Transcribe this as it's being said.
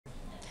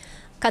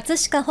葛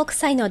飾北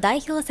斎の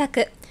代表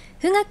作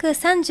富嶽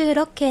三十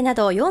六景な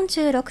ど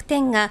46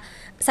点が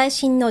最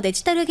新のデ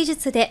ジタル技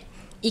術で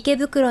池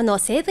袋の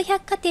西武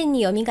百貨店に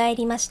よみがえ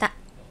りました。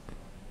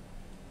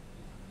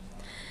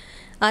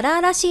荒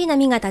々しい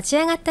波が立ち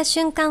上がった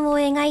瞬間を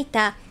描い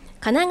た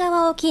神奈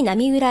川沖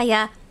浪裏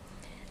や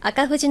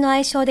赤富士の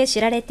愛称で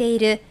知られてい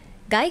る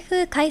凱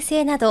風快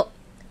晴など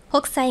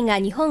北斎が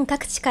日本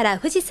各地から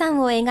富士山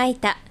を描い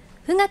た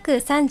富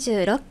嶽三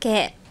十六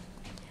景。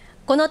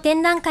この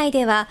展覧会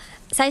では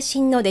最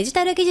新のデジ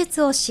タル技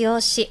術を使用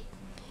し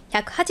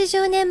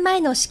180年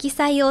前の色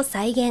彩を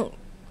再現、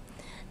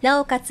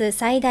なおかつ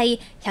最大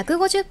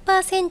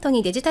 150%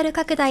 にデジタル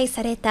拡大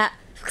された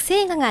複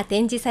製画が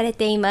展示され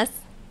ています。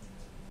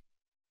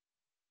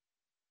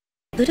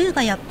ブルー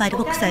がやっぱり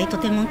北斎と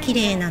ても綺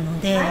麗なの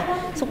で、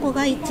そこ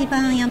が一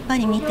番やっぱ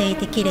り見てい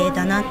て綺麗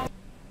だな。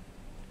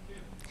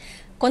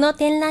この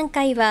展覧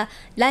会は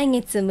来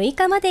月6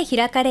日まで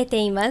開かれて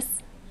います。